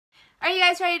Are you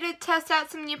guys ready to test out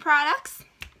some new products?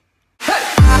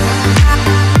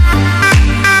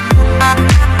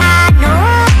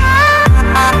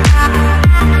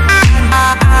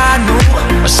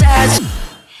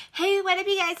 Hey, what up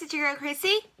you guys, it's your girl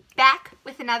Chrissy, back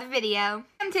with another video.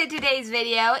 Welcome to today's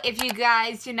video. If you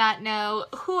guys do not know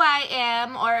who I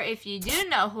am, or if you do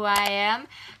know who I am,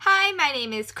 hi, my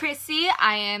name is Chrissy.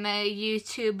 I am a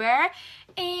YouTuber,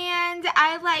 and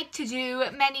I like to do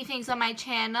many things on my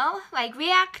channel, like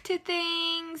react to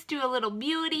things, do a little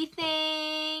beauty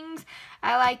things.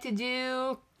 I like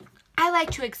to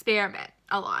experiment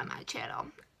a lot on my channel,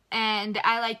 and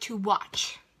I like to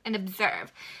watch and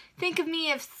observe. Think of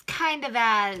me as kind of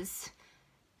as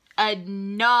a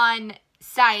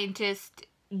non-scientist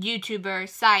YouTuber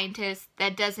scientist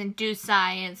that doesn't do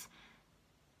science,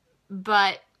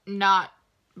 but not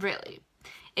really.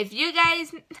 If you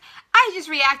guys, I just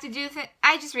react to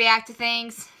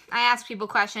things. I ask people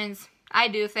questions. I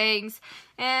do things,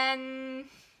 and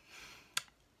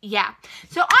yeah.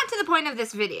 So on to the point of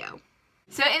this video.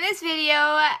 So in this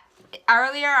video,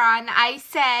 earlier on, I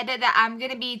said that I'm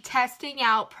going to be testing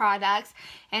out products,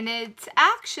 and it's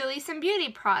actually some beauty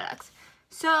products.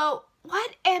 So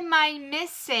what am I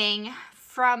missing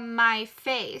from my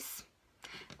face?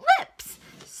 Lips.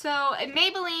 So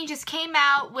Maybelline just came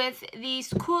out with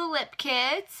these cool lip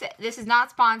kits. This is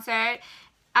not sponsored.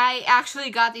 I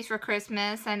actually got these for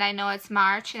Christmas, and I know it's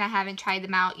March and I haven't tried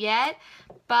them out yet.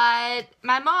 But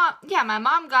my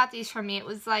mom got these for me. It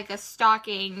was like a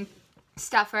stocking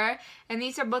stuffer, and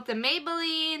these are both the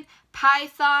Maybelline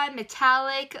Python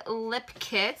metallic lip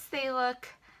kits. They look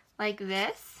like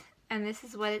this, and this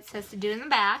is what it says to do in the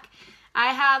back.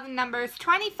 I have numbers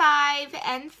 25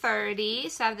 and 30,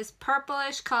 so I have this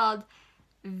purplish called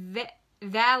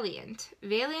VALIANT.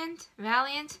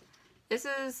 VALIANT? This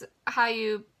is how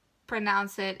you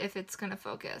pronounce it if it's gonna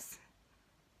focus.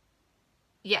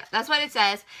 Yeah, that's what it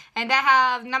says. And I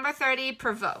have number 30,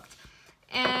 PROVOKED.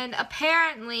 And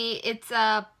apparently it's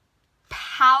a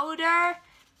powder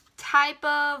type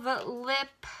of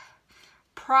lip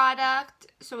product.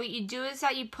 So what you do is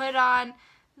that you put on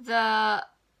the,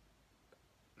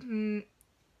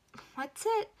 what's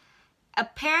it?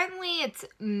 Apparently it's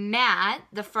matte,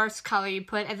 the first color you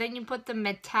put, and then you put the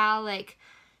metallic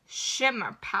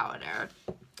shimmer powder.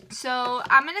 So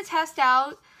I'm going to test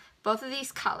out both of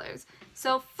these colors.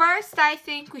 So first I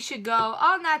think we should go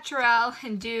all natural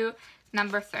and do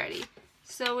number 30.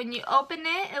 So when you open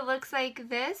it, it looks like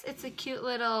this. It's a cute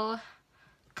little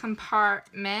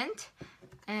compartment.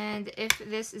 And if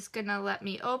this is gonna let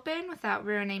me open without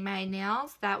ruining my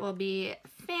nails, that will be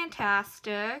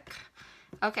fantastic.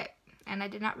 Okay, and I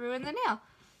did not ruin the nail.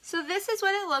 So this is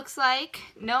what it looks like.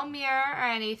 No mirror or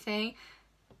anything.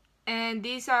 And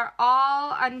these are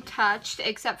all untouched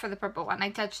except for the purple one. I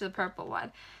touched the purple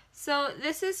one. So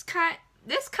this color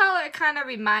kind of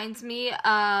reminds me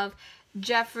of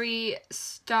Jeffree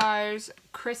Star's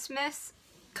Christmas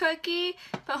cookie,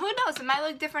 but who knows, it might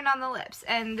look different on the lips.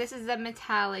 And this is the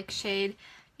metallic shade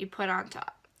you put on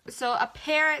top. So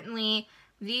apparently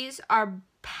these are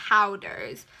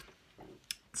powders.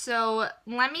 So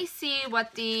let me see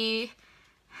what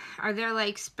are there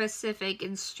like specific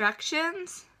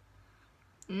instructions?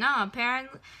 No,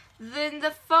 apparently. Then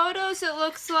the photos, it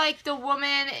looks like the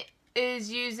woman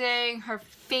is using her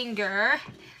finger,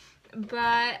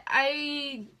 but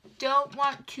I don't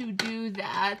want to do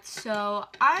that, so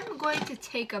I'm going to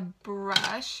take a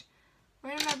brush.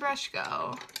 Where did my brush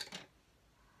go?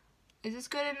 Is this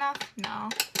good enough? No.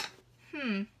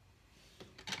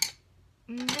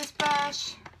 This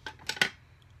brush.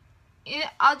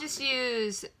 Yeah, I'll just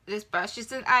use this brush,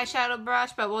 just an eyeshadow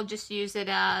brush, but we'll just use it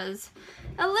as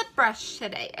a lip brush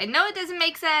today. I know it doesn't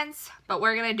make sense, but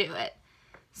we're gonna do it.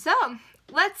 So,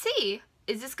 let's see.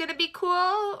 Is this gonna be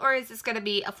cool, or is this gonna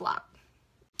be a flop?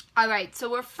 Alright, so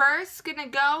we're first gonna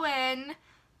go in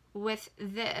with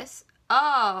this.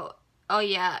 Oh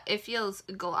yeah, it feels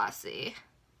glossy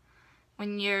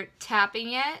when you're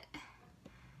tapping it.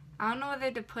 I don't know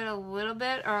whether to put a little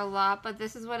bit or a lot, but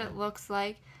this is what it looks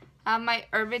like. I have my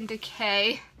Urban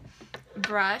Decay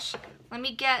brush. Let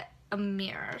me get a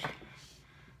mirror.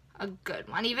 A good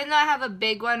one. Even though I have a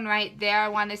big one right there, I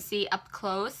want to see up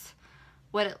close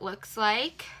what it looks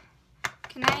like.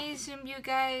 Can I zoom you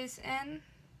guys in?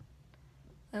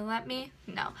 Will it let me?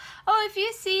 No. Oh, if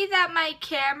you see that my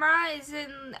camera is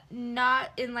not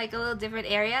in like a little different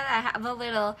area, I have a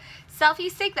little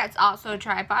selfie stick that's also a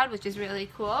tripod, which is really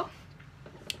cool.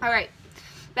 Alright,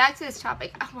 back to this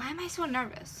topic. Why am I so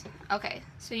nervous? Okay,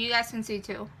 so you guys can see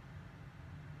too.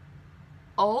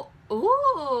 Oh,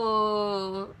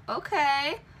 ooh,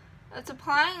 okay. It's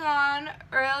applying on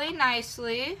really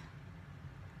nicely.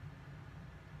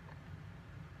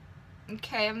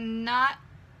 Okay, I'm not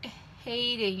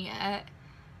hating it.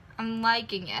 I'm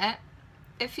liking it.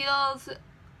 It feels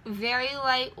very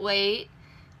lightweight,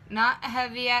 not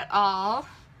heavy at all.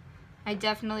 I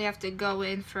definitely have to go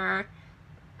in for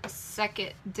a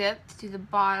second dip to the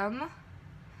bottom.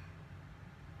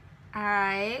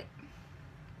 Alright.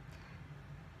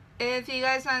 If you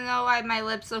guys want to know why my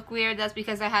lips look weird, that's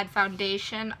because I had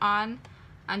foundation on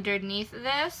underneath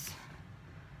this.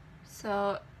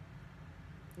 So,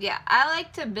 yeah, I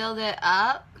like to build it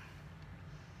up.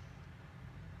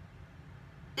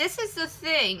 This is the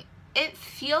thing. It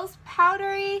feels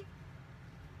powdery,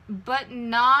 but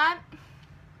not.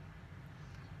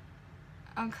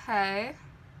 Okay.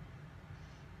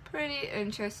 Pretty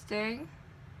interesting.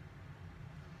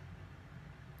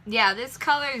 Yeah, this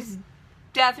color is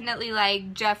definitely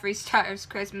like Jeffree Star's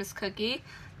Christmas cookie.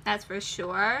 That's for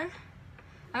sure.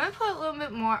 I'm gonna put a little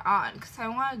bit more on because I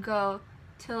want to go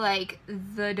to like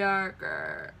the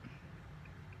darker.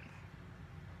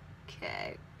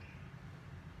 Okay.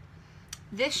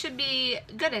 This should be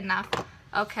good enough.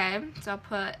 Okay, so I'll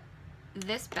put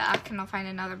this back and I'll find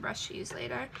another brush to use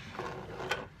later.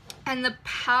 And the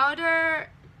powder,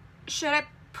 should I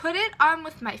put it on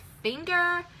with my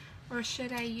finger or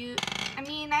should I use, I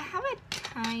mean, I have a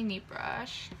tiny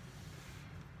brush.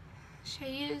 Should I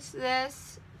use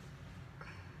this?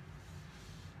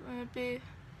 Would it be?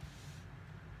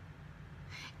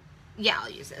 Yeah, I'll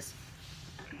use this.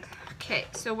 Okay,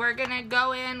 so we're gonna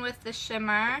go in with the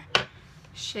shimmer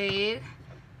shade.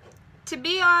 To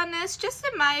be honest, just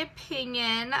in my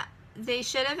opinion, they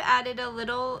should have added a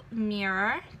little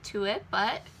mirror to it,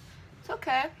 but it's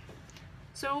okay.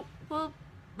 So we're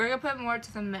gonna put more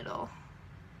to the middle.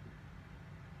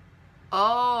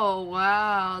 Oh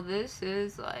wow, this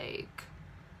is like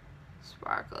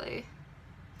sparkly.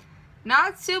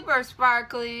 Not super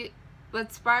sparkly,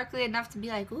 but sparkly enough to be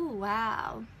like, ooh,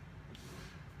 wow.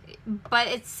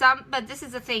 But but this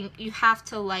is the thing, you have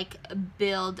to like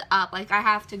build up. Like I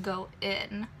have to go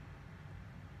in.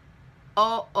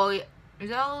 Oh yeah. Is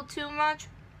that a little too much?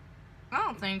 I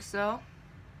don't think so.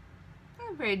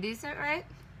 That's pretty decent, right?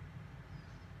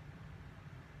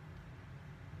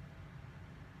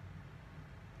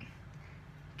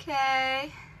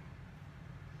 Okay.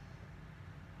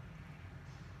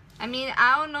 I mean,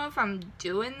 I don't know if I'm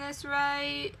doing this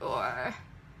right or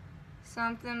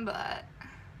something, but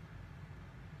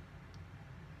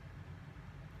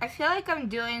I feel like I'm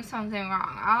doing something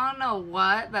wrong. I don't know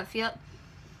what, but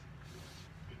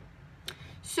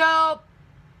so,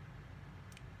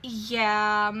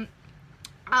 yeah,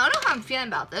 I don't know how I'm feeling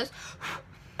about this.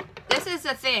 This is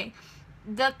the thing.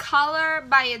 The color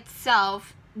by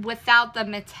itself, without the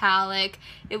metallic,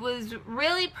 it was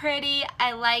really pretty.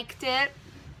 I liked it.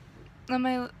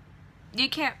 You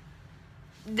can't,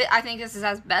 I think this is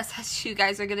as best as you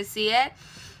guys are going to see it.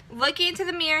 Looking into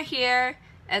the mirror here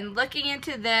and looking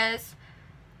into this,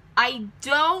 I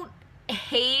don't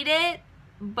hate it,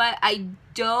 but I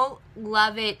don't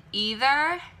love it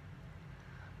either.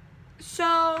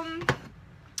 So,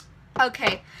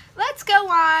 okay, let's go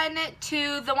on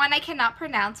to the one I cannot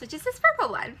pronounce, which is this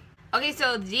purple one. Okay,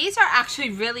 so these are actually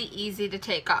really easy to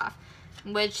take off,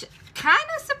 which kind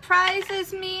of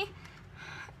surprises me.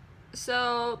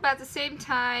 So, but at the same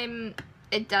time,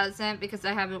 it doesn't because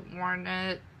I haven't worn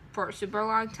it for a super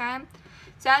long time.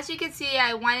 So as you can see,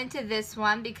 I went into this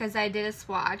one because I did a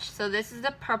swatch. So this is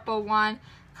the purple one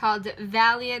called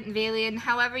VALIANT,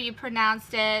 however you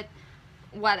pronounced it,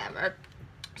 whatever.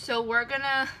 So we're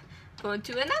gonna go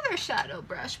into another shadow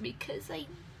brush because I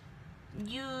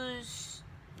use,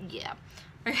 yeah.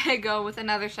 We're gonna go with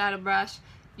another shadow brush.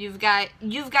 You've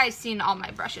guys seen all my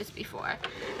brushes before,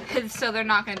 so they're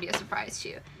not gonna be a surprise to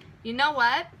you. You know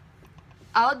what?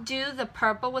 I'll do the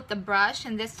purple with the brush,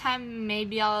 and this time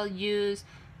maybe I'll use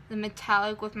the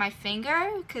metallic with my finger,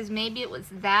 because maybe it was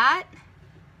that.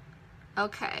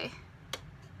 Okay.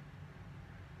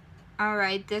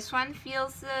 Alright, this one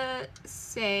feels the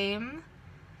same.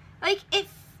 Like,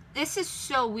 this is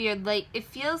so weird. Like, it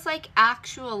feels like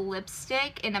actual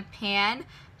lipstick in a pan,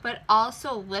 but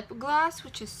also lip gloss,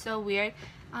 which is so weird.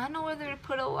 I don't know whether to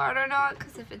put a lot or not,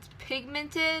 because if it's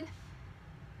pigmented,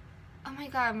 oh my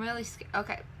god, I'm really scared.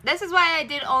 Okay, this is why I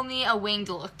did only a winged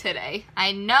look today.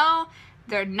 I know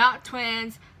they're not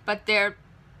twins, but they're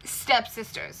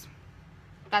stepsisters.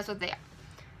 That's what they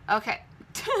are. Okay.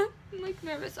 I'm like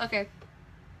nervous. Okay.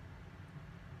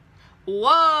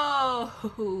 Whoa!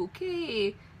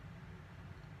 Okay.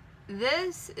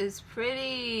 This is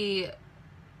pretty...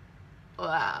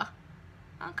 Wow.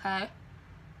 Okay.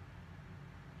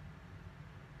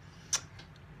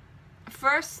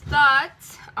 first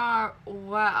thoughts are,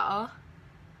 wow,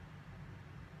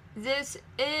 this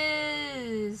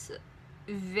is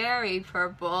very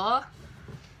purple.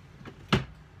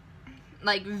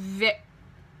 Like, Oh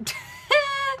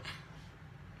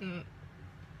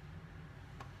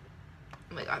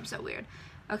my god, I'm so weird.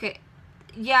 Okay,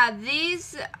 yeah,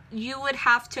 these you would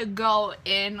have to go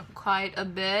in quite a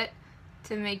bit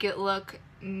to make it look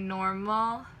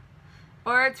normal.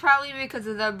 Or it's probably because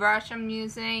of the brush I'm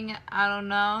using, I don't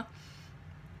know.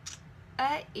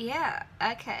 Yeah,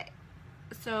 okay.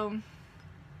 So, oh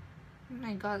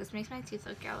my god, this makes my teeth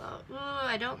look yellow. Ooh,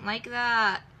 I don't like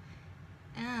that.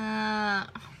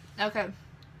 Okay.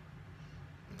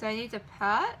 Do I need to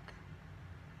pat?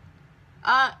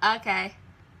 Okay.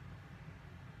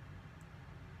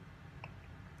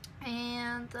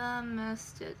 And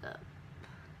messed it up.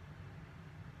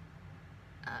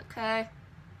 Okay.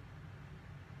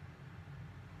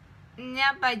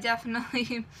 Yep, I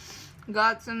definitely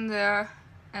got some there.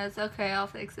 It's okay, I'll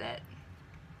fix it.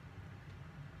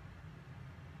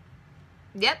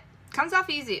 Yep, comes off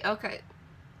easy. Okay.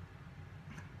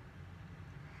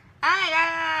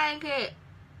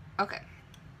 Okay.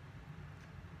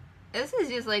 This is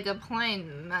just like a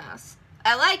plain mess.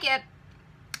 I like it,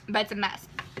 but it's a mess.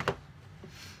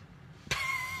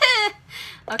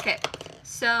 Okay,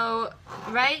 so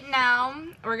right now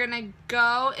we're gonna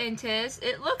go into this.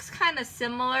 It looks kind of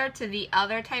similar to the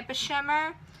other type of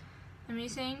shimmer I'm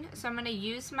using. So I'm gonna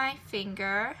use my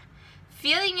finger.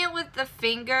 Feeling it with the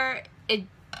finger, it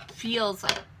feels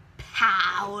like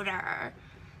powder.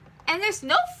 And there's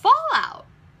no fallout.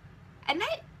 And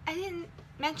I didn't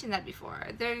mention that before.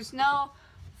 There's no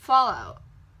fallout.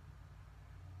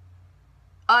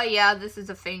 Oh yeah, this is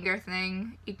a finger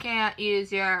thing. You can't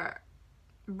use your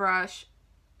brush.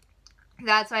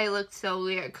 That's why it looked so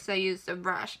weird, because I used the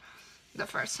brush the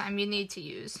first time. You need to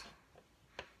use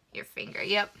your finger.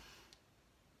 Yep.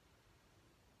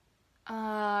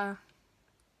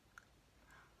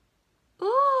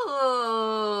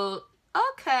 Ooh.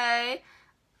 Okay.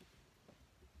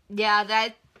 Yeah,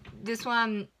 this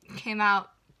one came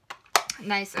out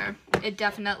nicer. It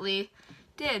definitely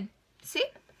did. See?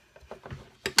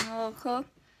 Oh, cool.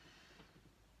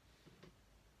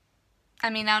 I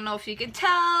mean, I don't know if you can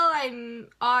tell.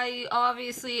 I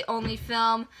obviously only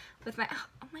film with my.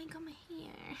 Oh my god, my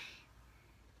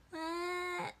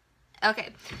hair. Okay,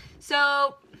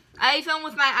 so I film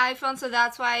with my iPhone, so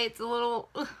that's why it's a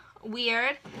little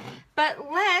weird. But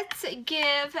let's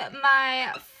give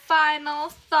my final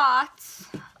thoughts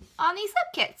on these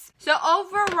lip kits. So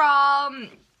overall,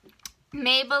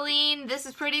 Maybelline, this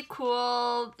is pretty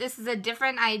cool. This is a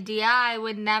different idea. I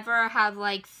would never have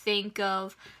think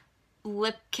of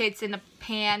lip kits in a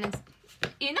pan. And,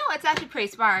 you know, it's actually pretty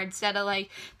smart. Instead of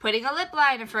putting a lip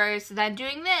liner first, and then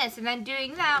doing this, and then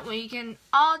doing that, where you can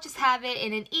all just have it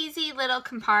in an easy little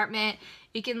compartment.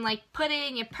 You can put it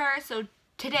in your purse. So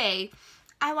today,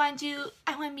 I want to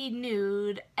be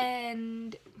nude,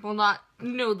 and, well, not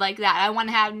nude like that. I want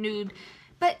to have nude,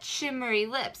 but shimmery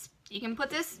lips. You can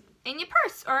put this in your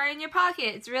purse or in your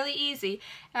pocket. It's really easy.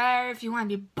 Or if you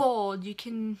want to be bold, you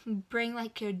can bring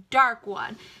your dark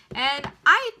one. And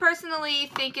I personally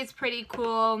think it's pretty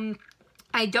cool.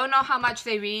 I don't know how much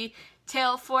they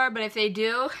retail for, but if they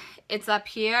do, it's up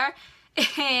here.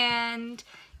 And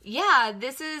yeah,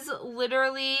 this is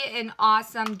literally an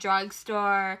awesome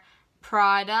drugstore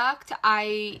product.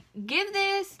 I give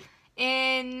this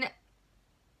an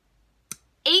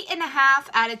 8.5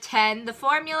 out of 10. The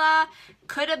formula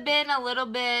could have been a little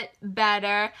bit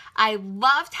better. I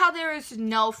loved how there is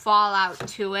no fallout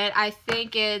to it. I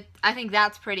think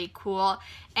that's pretty cool.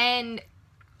 And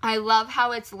I love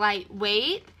how it's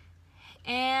lightweight.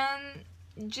 And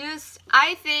just,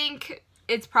 I think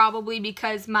it's probably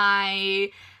because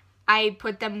I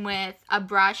put them with a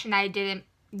brush and I didn't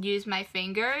use my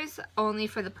fingers, only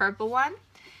for the purple one.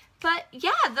 But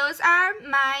yeah, those are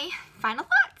my final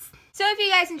thoughts. So if you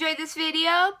guys enjoyed this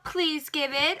video, please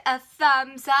give it a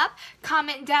thumbs up.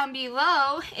 Comment down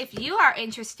below if you are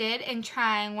interested in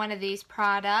trying one of these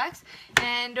products,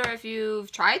 or if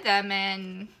you've tried them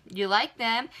and you like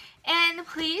them. And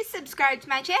please subscribe to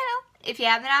my channel if you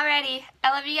haven't already.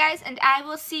 I love you guys, and I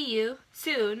will see you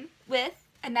soon with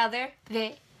another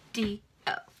video.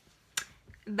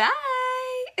 Bye!